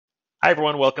Hi,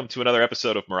 everyone. Welcome to another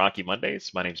episode of Meraki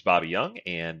Mondays. My name is Bobby Young,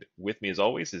 and with me, as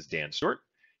always, is Dan Stewart.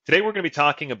 Today, we're going to be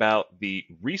talking about the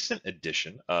recent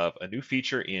addition of a new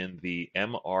feature in the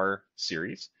MR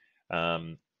series.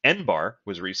 Nbar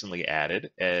was recently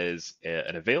added as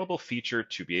an available feature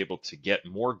to be able to get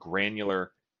more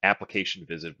granular application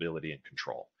visibility and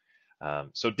control.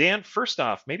 So, Dan, first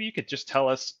off, maybe you could just tell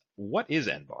us what is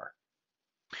Nbar?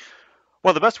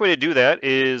 Well, the best way to do that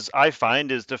is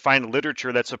to find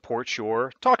literature that supports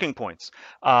your talking points.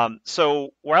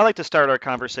 So where I like to start our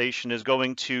conversation is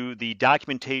going to the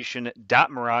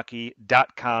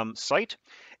documentation.meraki.com site.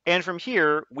 And from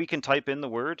here, we can type in the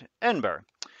word NBAR.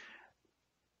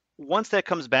 Once that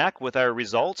comes back with our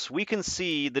results, we can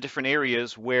see the different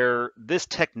areas where this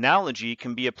technology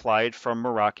can be applied from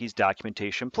Meraki's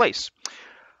documentation place.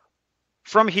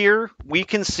 From here, we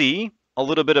can see a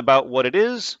little bit about what it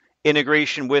is,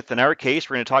 integration with, in our case,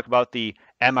 we're going to talk about the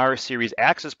MR series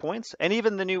access points, and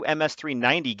even the new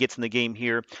MS390 gets in the game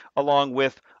here, along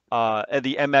with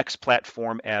the MX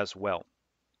platform as well.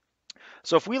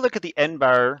 So if we look at the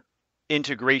NBAR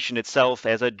integration itself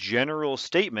as a general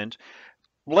statement,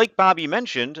 like Bobby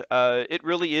mentioned, it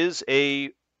really is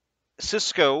a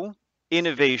Cisco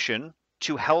innovation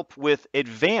to help with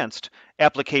advanced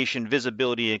application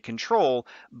visibility and control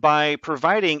by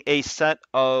providing a set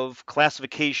of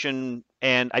classification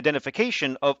and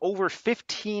identification of over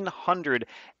 1,500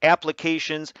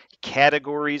 applications,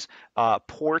 categories,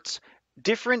 ports,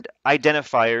 different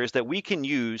identifiers that we can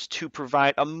use to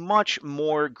provide a much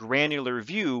more granular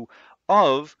view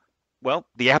of, well,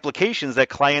 the applications that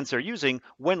clients are using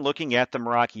when looking at the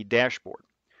Meraki dashboard.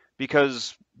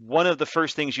 Because one of the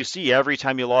first things you see every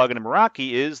time you log into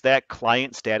Meraki is that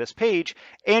client status page,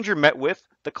 and you're met with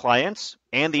the clients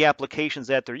and the applications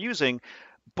that they're using.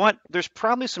 But there's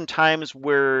probably some times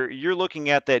where you're looking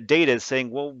at that data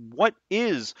saying, well, what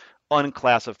is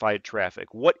unclassified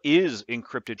traffic? What is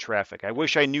encrypted traffic? I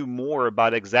wish I knew more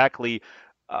about exactly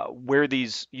where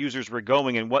these users were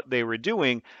going and what they were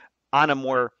doing on a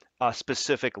more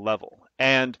specific level.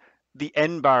 And the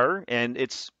NBAR and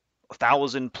its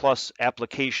 1,000+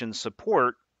 application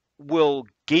support will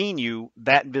gain you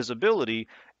that visibility.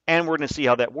 And we're going to see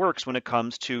how that works when it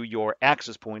comes to your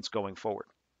access points going forward.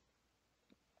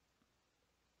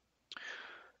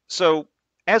 So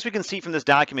as we can see from this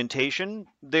documentation,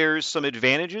 there's some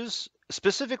advantages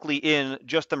specifically in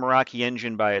just the Meraki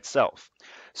engine by itself.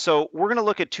 So we're going to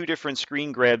look at two different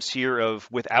screen grabs here of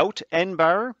without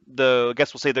NBAR, I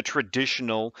guess we'll say the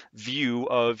traditional view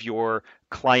of your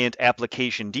client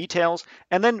application details,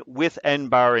 and then with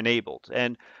NBAR enabled.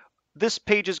 And this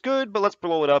page is good, but let's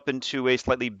blow it up into a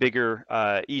slightly bigger,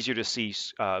 easier to see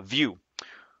view.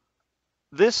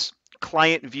 This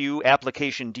client view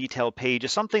application detail page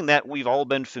is something that we've all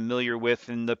been familiar with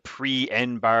in the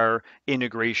pre-NBAR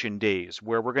integration days,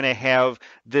 where we're going to have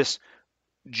this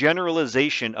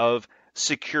generalization of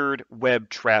secured web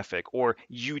traffic or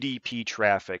UDP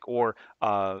traffic or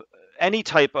any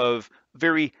type of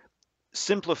very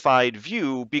simplified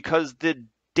view, because the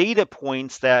data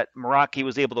points that Meraki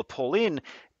was able to pull in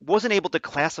wasn't able to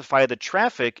classify the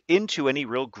traffic into any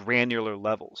real granular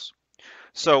levels.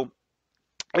 So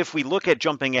if we look at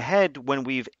jumping ahead, when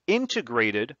we've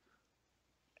integrated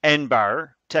NBAR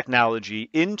technology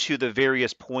into the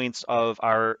various points of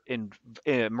our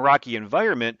Meraki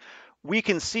environment, we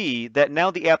can see that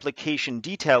now the application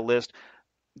detail list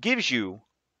gives you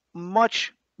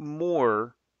much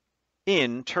more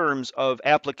in terms of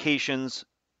applications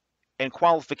and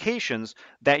qualifications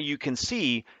that you can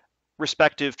see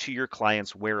respective to your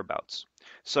client's whereabouts.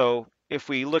 So if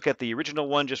we look at the original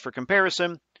one just for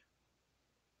comparison,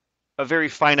 a very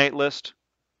finite list.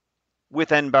 With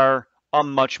NBAR, a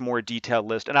much more detailed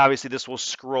list. And obviously this will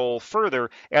scroll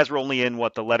further as we're only in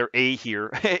the letter A here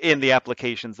in the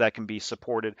applications that can be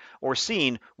supported or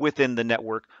seen within the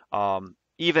network,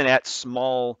 even at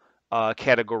small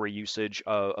category usage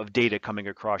of data coming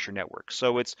across your network.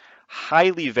 So it's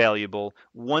highly valuable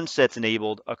once that's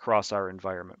enabled across our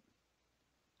environment.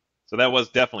 So that was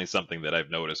definitely something that I've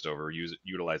noticed over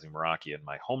utilizing Meraki in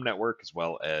my home network, as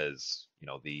well as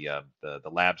the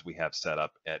labs we have set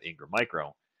up at Ingram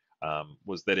Micro.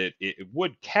 Was that it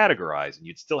would categorize, and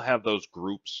you'd still have those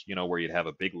groups, where you'd have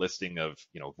a big listing of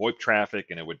VoIP traffic,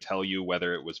 and it would tell you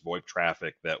whether it was VoIP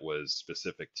traffic that was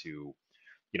specific to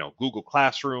Google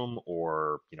Classroom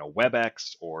or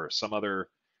WebEx or some other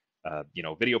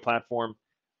video platform.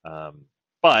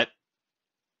 But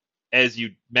as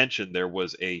you mentioned, there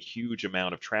was a huge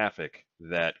amount of traffic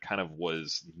that kind of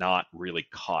was not really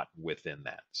caught within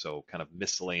that. So kind of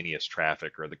miscellaneous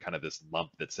traffic, or the kind of this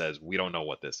lump that says we don't know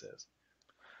what this is.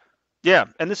 Yeah,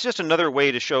 and this is just another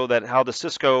way to show that how the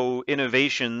Cisco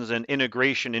innovations and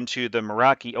integration into the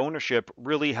Meraki ownership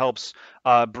really helps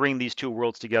bring these two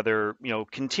worlds together,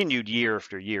 continued year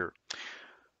after year.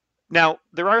 Now,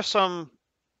 there are some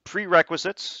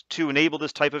prerequisites to enable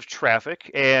this type of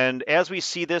traffic, and as we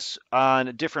see this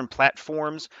on different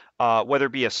platforms, whether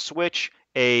it be a switch,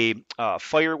 a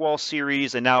firewall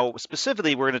series, and now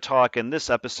specifically we're going to talk in this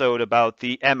episode about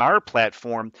the MR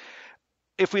platform.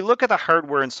 If we look at the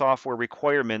hardware and software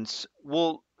requirements,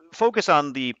 we'll focus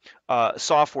on the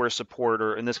software support,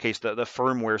 or in this case, the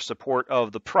firmware support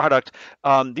of the product.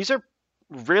 These are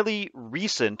really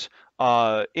recent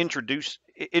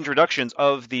introductions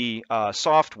of the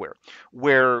software,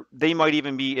 where they might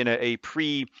even be in a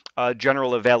pre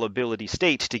general availability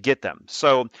state to get them.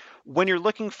 So when you're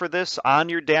looking for this on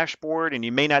your dashboard and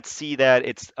you may not see that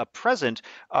it's present,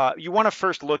 you want to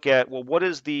first look at, well, what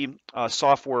is the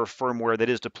software firmware that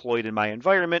is deployed in my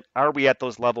environment? Are we at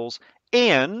those levels?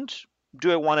 And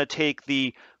do I want to take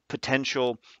the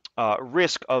potential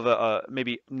risk of a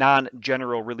maybe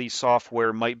non-general release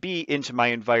software might be into my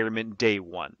environment day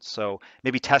one? So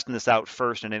maybe testing this out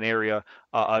first in an area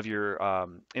of your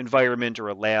environment or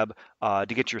a lab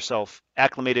to get yourself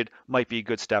acclimated might be a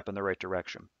good step in the right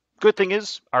direction. Good thing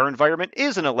is our environment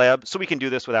is in a lab, so we can do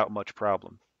this without much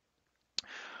problem.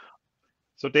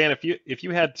 So Dan, if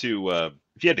you had to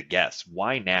guess,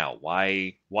 why now?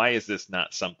 Why is this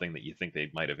not something that you think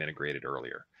they might have integrated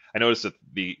earlier? I noticed that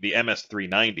the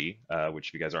MS390, which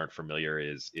if you guys aren't familiar,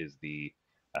 is the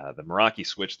Meraki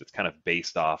switch that's kind of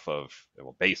based off of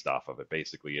it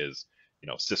basically is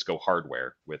Cisco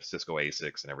hardware with Cisco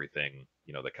ASICs and everything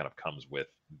that kind of comes with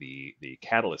the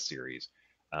Catalyst series,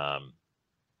 um,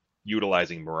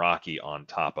 utilizing Meraki on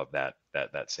top of that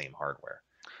same hardware.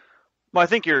 Well, I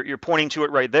think you're pointing to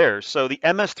it right there. So the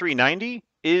MS390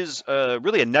 is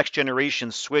really a next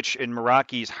generation switch in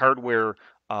Meraki's hardware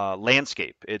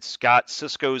landscape. It's got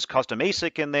Cisco's custom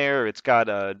ASIC in there. It's got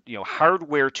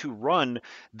hardware to run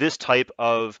this type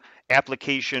of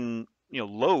application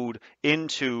load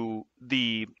into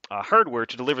the hardware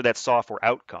to deliver that software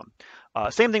outcome.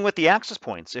 Same thing with the access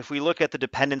points. If we look at the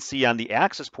dependency on the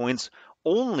access points,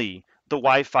 only the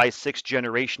Wi-Fi 6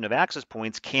 generation of access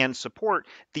points can support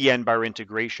the Nbar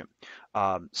integration.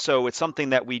 So it's something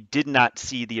that we did not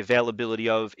see the availability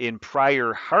of in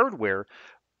prior hardware,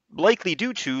 likely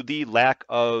due to the lack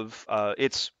of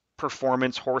its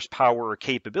performance, horsepower, or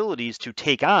capabilities to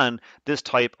take on this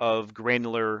type of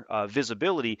granular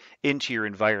visibility into your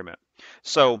environment.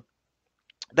 So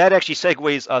that actually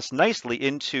segues us nicely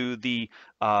into the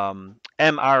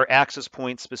MR access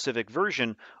point specific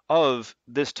version of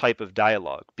this type of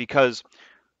dialogue, because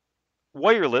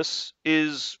wireless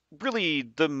is really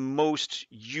the most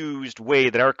used way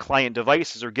that our client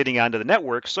devices are getting onto the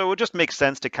network. So it just makes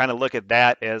sense to kind of look at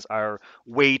that as our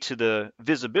way to the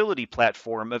visibility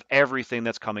platform of everything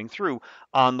that's coming through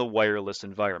on the wireless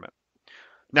environment.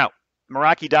 Now,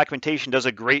 Meraki documentation does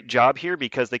a great job here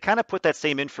because they kind of put that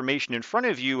same information in front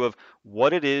of you of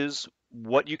what it is,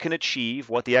 what you can achieve,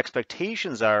 what the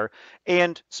expectations are,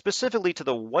 and specifically to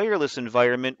the wireless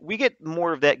environment, we get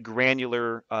more of that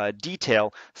granular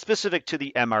detail specific to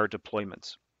the MR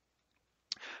deployments.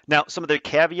 Now, some of the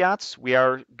caveats we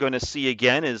are going to see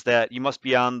again is that you must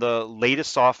be on the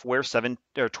latest software, 7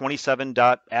 or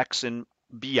 27.x and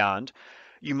beyond.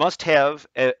 You must have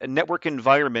a network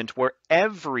environment where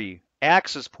every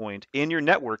access point in your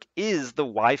network is the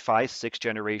Wi-Fi 6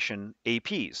 generation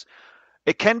APs.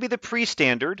 It can be the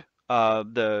pre-standard,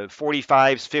 the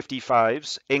 45s,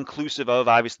 55s, inclusive of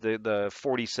obviously the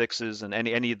 46s and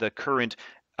any of the current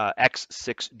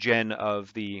X6 gen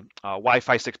of the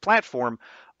Wi-Fi 6 platform,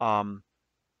 um,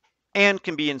 and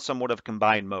can be in somewhat of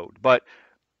combined mode. But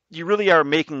you really are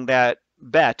making that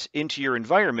bet into your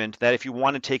environment that if you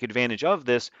want to take advantage of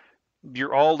this,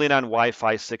 you're all in on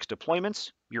Wi-Fi 6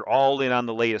 deployments, you're all in on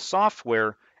the latest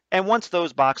software, and once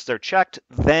those boxes are checked,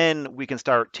 then we can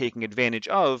start taking advantage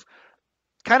of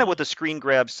kind of what the screen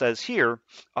grab says here,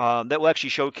 that will actually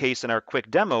showcase in our quick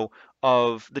demo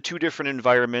of the two different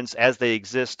environments as they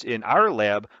exist in our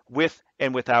lab with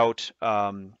and without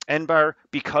Nbar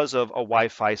because of a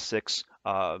Wi-Fi 6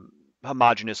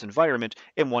 homogeneous environment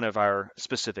in one of our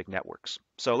specific networks.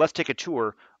 So let's take a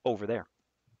tour over there.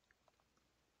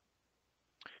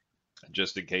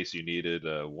 Just in case you needed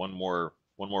one more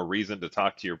reason to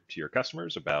talk to your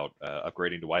customers about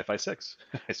upgrading to Wi-Fi 6,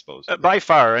 I suppose. By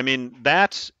far, I mean,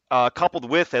 that coupled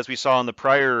with, as we saw on the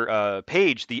prior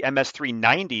page, the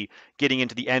MS390 getting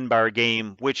into the N-bar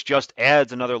game, which just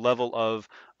adds another level of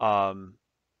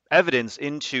evidence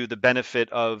into the benefit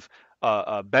of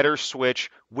a better switch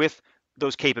with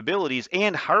those capabilities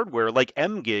and hardware like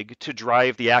mgig to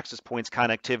drive the access points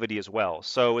connectivity as well.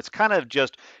 So it's kind of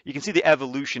just, you can see the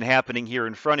evolution happening here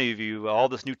in front of you. All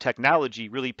this new technology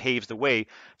really paves the way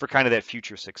for kind of that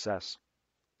future success.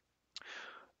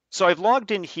 So I've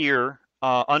logged in here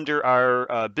under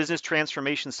our Business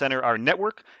Transformation Center. Our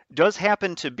network does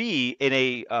happen to be in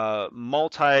a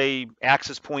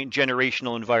multi-access point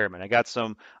generational environment. I got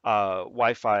some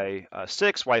Wi-Fi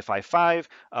 6, Wi-Fi 5,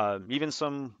 even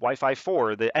some Wi-Fi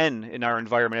 4. The N in our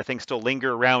environment, I think, still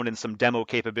linger around in some demo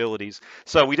capabilities.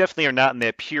 So we definitely are not in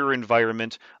that pure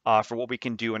environment for what we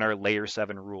can do in our Layer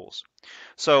 7 rules.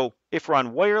 So if we're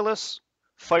on wireless,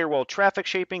 firewall traffic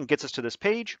shaping gets us to this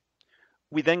page.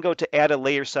 We then go to add a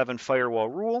layer 7 firewall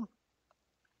rule.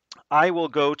 I will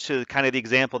go to kind of the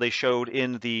example they showed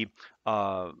in the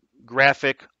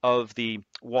graphic of the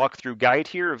walkthrough guide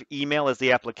here of email as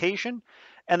the application,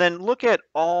 and then look at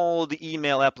all the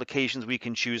email applications we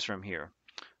can choose from here.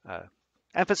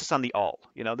 Emphasis on the all.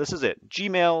 This is it.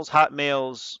 Gmails,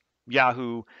 Hotmails,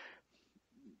 Yahoo.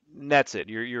 That's it.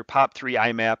 Your POP3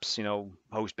 IMAPs,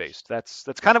 host based. That's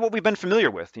kind of what we've been familiar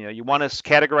with. You want to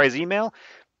categorize email,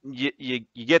 you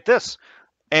get this.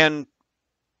 And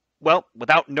well,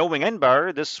 without knowing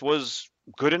Nbar, this was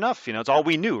good enough. It's all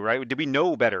we knew, right? Did we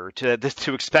know better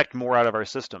to expect more out of our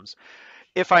systems?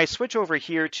 If I switch over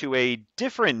here to a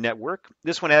different network,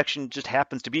 this one actually just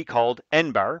happens to be called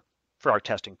Nbar for our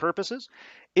testing purposes,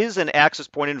 is an access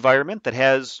point environment that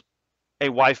has a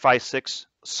Wi-Fi 6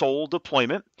 sole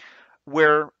deployment,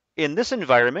 where in this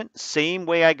environment, same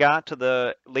way I got to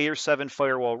the layer 7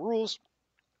 firewall rules,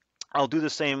 I'll do the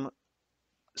same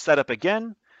setup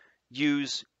again,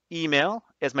 use email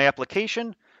as my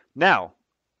application. Now,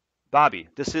 Bobby,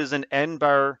 this is an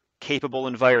Nbar capable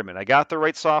environment. I got the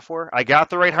right software. I got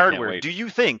the right I can't hardware. wait. Do you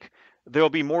think there'll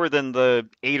be more than the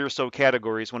 8 or so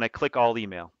categories when I click all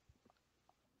email?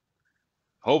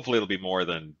 Hopefully, it'll be more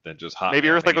than just Maybe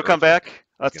Hotmail. Earthlink Maybe will come Earthlink back. is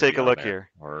Let's going to take be a on look there, here.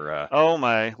 or Oh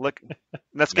my, look.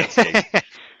 Let's get. Netscape.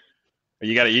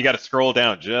 You got to scroll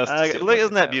down just to see. Look Isn't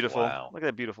at that that! beautiful? Wow. Look at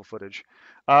that beautiful footage.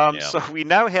 Yeah. So we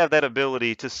now have that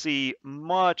ability to see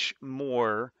much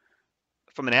more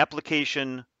from an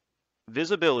application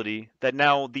visibility, that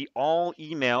now the all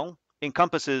email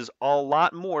encompasses a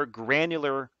lot more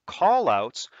granular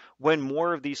callouts when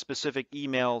more of these specific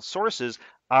email sources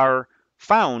are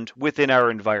found within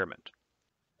our environment.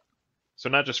 So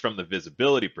not just from the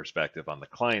visibility perspective on the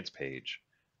client's page,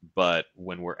 but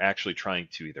when we're actually trying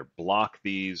to either block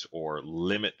these or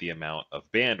limit the amount of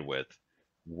bandwidth,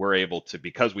 we're able to,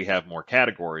 because we have more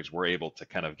categories, we're able to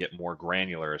kind of get more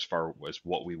granular as far as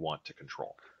what we want to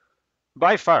control.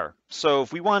 By far. So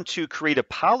if we want to create a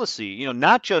policy,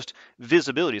 not just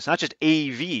visibility, it's not just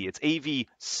AV, it's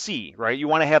AVC, right? You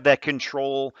want to have that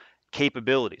control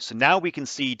capability. So now we can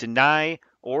see deny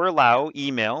or allow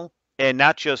email, and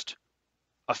not just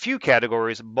a few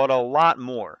categories, but a lot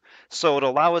more. So it'll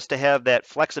allow us to have that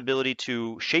flexibility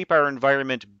to shape our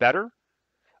environment better,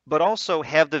 but also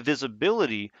have the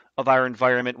visibility of our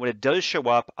environment when it does show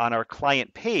up on our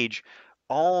client page.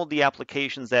 All the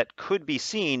applications that could be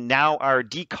seen now are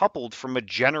decoupled from a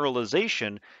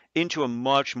generalization into a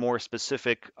much more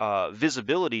specific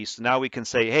visibility. So now we can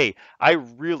say, hey, I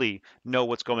really know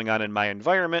what's going on in my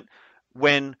environment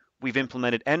when we've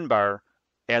implemented Nbar,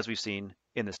 as we've seen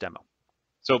in this demo.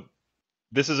 So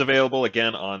this is available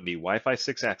again on the Wi-Fi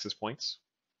 6 access points.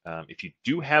 If you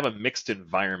do have a mixed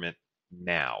environment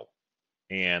now,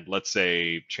 and let's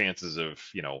say chances of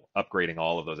upgrading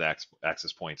all of those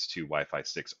access points to Wi-Fi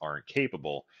 6 aren't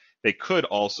capable, they could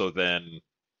also then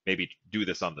maybe do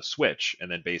this on the switch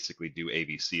and then basically do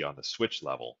AVC on the switch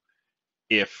level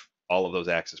if all of those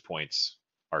access points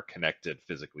are connected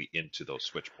physically into those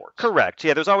switch ports. Correct.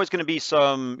 Yeah, there's always going to be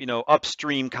some,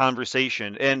 upstream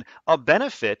conversation, and a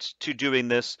benefit to doing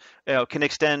this, can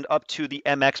extend up to the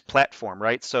MX platform,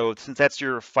 right? So since that's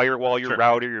your firewall, your Sure.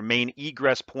 router, your main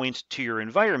egress point to your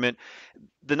environment,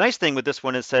 the nice thing with this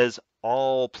one, it says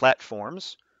all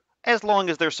platforms, as long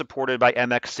as they're supported by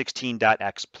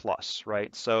MX16.x plus,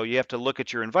 right? So you have to look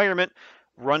at your environment,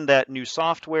 run that new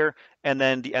software, and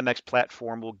then the MX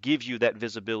platform will give you that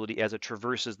visibility as it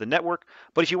traverses the network.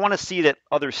 But if you want to see that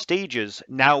other stages,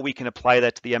 now we can apply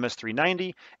that to the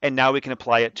MS390, and now we can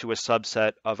apply it to a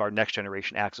subset of our next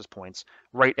generation access points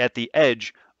right at the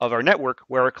edge of our network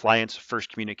where our clients first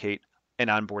communicate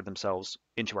and onboard themselves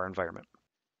into our environment.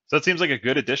 So that seems like a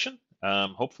good addition.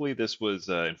 Hopefully, this was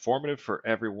informative for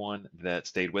everyone that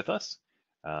stayed with us.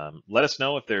 Let us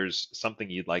know if there's something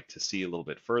you'd like to see a little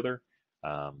bit further.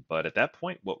 But at that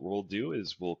point, what we'll do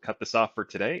is we'll cut this off for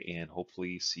today and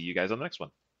hopefully see you guys on the next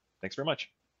one. Thanks very much.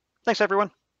 Thanks,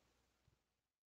 everyone.